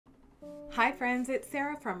Hi friends, it's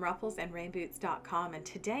Sarah from rufflesandrainboots.com, and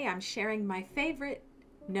today I'm sharing my favorite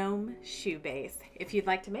gnome shoe base. If you'd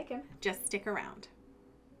like to make them, just stick around.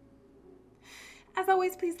 As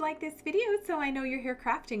always, please like this video so I know you're here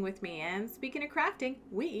crafting with me. And speaking of crafting,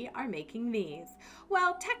 we are making these.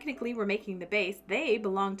 Well, technically we're making the base. They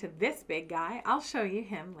belong to this big guy. I'll show you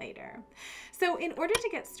him later. So in order to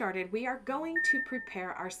get started, we are going to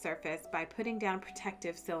prepare our surface by putting down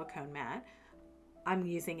protective silicone mat. I'm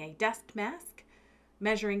using a dust mask,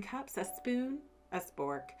 measuring cups, a spoon, a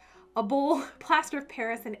spork, a bowl, plaster of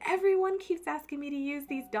Paris, and everyone keeps asking me to use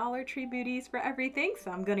these Dollar Tree booties for everything,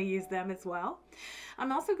 so I'm going to use them as well.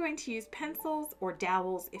 I'm also going to use pencils or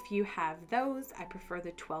dowels if you have those. I prefer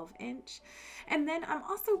the 12-inch. And then I'm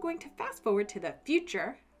also going to fast forward to the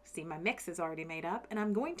future. See, my mix is already made up, and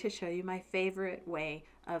I'm going to show you my favorite way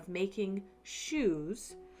of making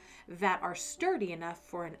shoes that are sturdy enough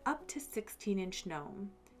for an up to 16-inch gnome.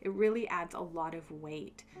 It really adds a lot of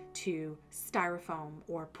weight to styrofoam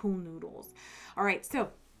or pool noodles. All right, so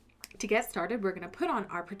to get started, we're going to put on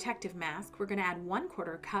our protective mask. We're going to add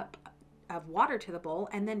 1/4 cup of water to the bowl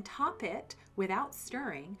and then top it without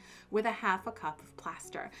stirring with 1/2 cup of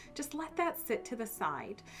plaster. Just let that sit to the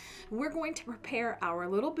side. We're going to prepare our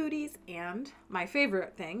little booties and my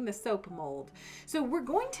favorite thing, the soap mold. So we're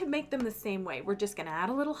going to make them the same way. We're just going to add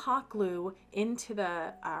a little hot glue into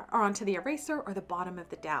the or onto the eraser or the bottom of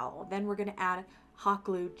the dowel. Then we're going to add hot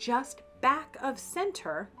glue just back of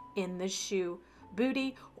center in the shoe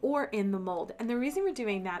booty or in the mold. And the reason we're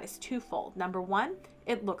doing that is twofold. Number one,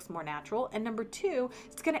 it looks more natural, and number two,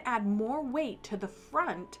 it's going to add more weight to the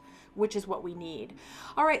front, which is what we need.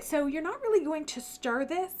 All right, so you're not really going to stir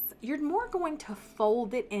this. You're more going to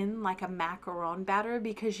fold it in like a macaron batter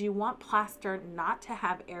because you want plaster not to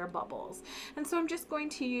have air bubbles. And so I'm just going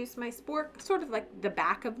to use my spork, sort of like the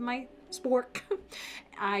back of my spork.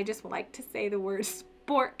 I just like to say the word spork.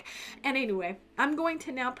 And anyway, I'm going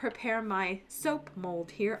to now prepare my soap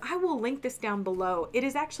mold here. I will link this down below. It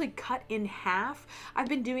is actually cut in half. I've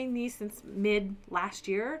been doing these since mid last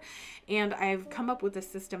year, and I've come up with a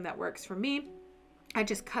system that works for me. I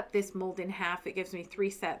just cut this mold in half. It gives me 3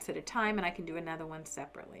 sets at a time, and I can do another one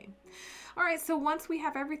separately. All right, so once we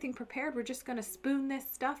have everything prepared, we're just going to spoon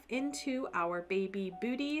this stuff into our baby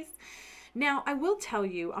booties. Now, I will tell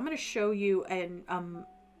you, I'm going to show you an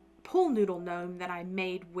pool noodle gnome that I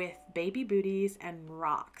made with baby booties and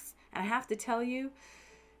rocks. And I have to tell you,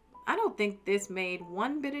 I don't think this made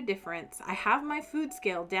one bit of difference. I have my food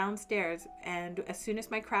scale downstairs, and as soon as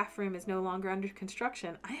my craft room is no longer under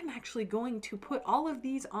construction, I am actually going to put all of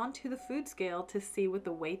these onto the food scale to see what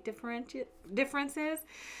the weight difference is.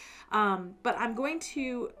 But I'm going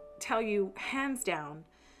to tell you, hands down,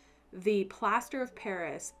 the plaster of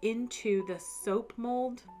Paris into the soap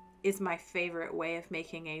mold is my favorite way of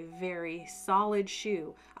making a very solid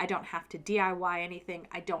shoe. I don't have to DIY anything.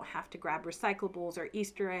 I don't have to grab recyclables or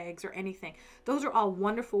Easter eggs or anything. Those are all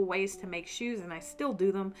wonderful ways to make shoes, and I still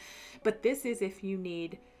do them. But this is if you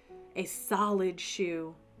need a solid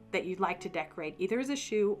shoe that you'd like to decorate, either as a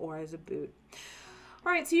shoe or as a boot.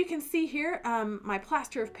 All right, so you can see here, my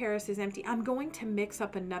plaster of Paris is empty. I'm going to mix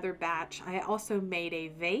up another batch. I also made a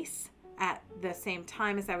vase at the same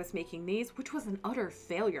time as I was making these, which was an utter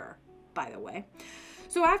failure, by the way.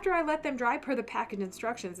 So after I let them dry per the package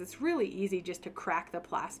instructions, it's really easy just to crack the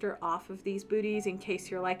plaster off of these booties in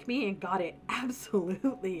case you're like me and got it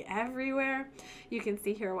absolutely everywhere. You can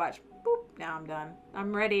see here, watch, boop, now I'm done.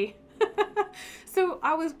 I'm ready. So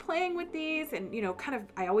I was playing with these and, you know,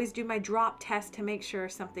 I always do my drop test to make sure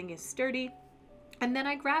something is sturdy. And then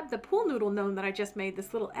I grabbed the pool noodle gnome that I just made,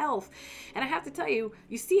 this little elf. And I have to tell you,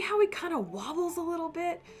 you see how he kind of wobbles a little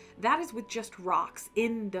bit? That is with just rocks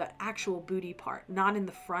in the actual booty part, not in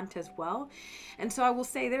the front as well. And so I will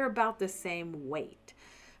say they're about the same weight.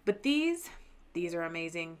 But these are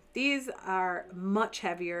amazing. These are much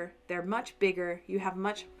heavier. They're much bigger. You have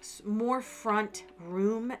much more front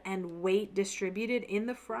room and weight distributed in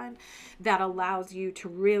the front that allows you to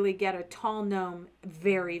really get a tall gnome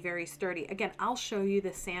very, very sturdy. Again, I'll show you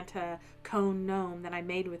the Santa cone gnome that I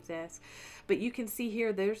made with this. But you can see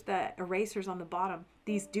here, there's the erasers on the bottom.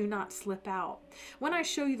 These do not slip out. When I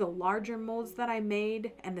show you the larger molds that I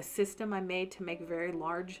made and the system I made to make very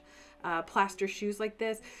large plaster shoes like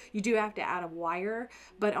this, you do have to add a wire,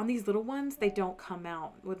 but on these little ones, they don't come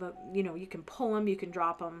out with a, you know, you can pull them, you can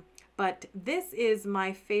drop them. But this is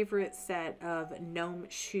my favorite set of gnome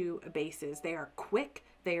shoe bases. They are quick,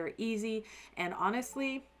 they are easy, and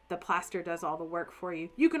honestly, the plaster does all the work for you.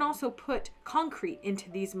 You can also put concrete into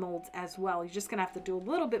these molds as well. You're just gonna have to do a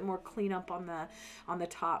little bit more cleanup on the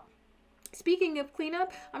top. Speaking of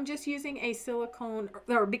cleanup, I'm just using a silicone,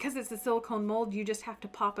 or because it's a silicone mold, you just have to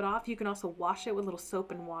pop it off. You can also wash it with a little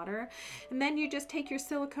soap and water. And then you just take your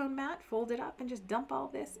silicone mat, fold it up, and just dump all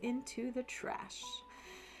this into the trash.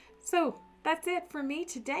 So that's it for me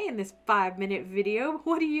today in this 5-minute video.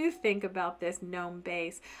 What do you think about this gnome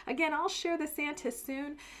base? Again, I'll share the Santa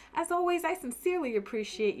soon. As always, I sincerely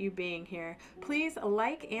appreciate you being here. Please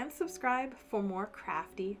like and subscribe for more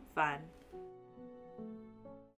crafty fun.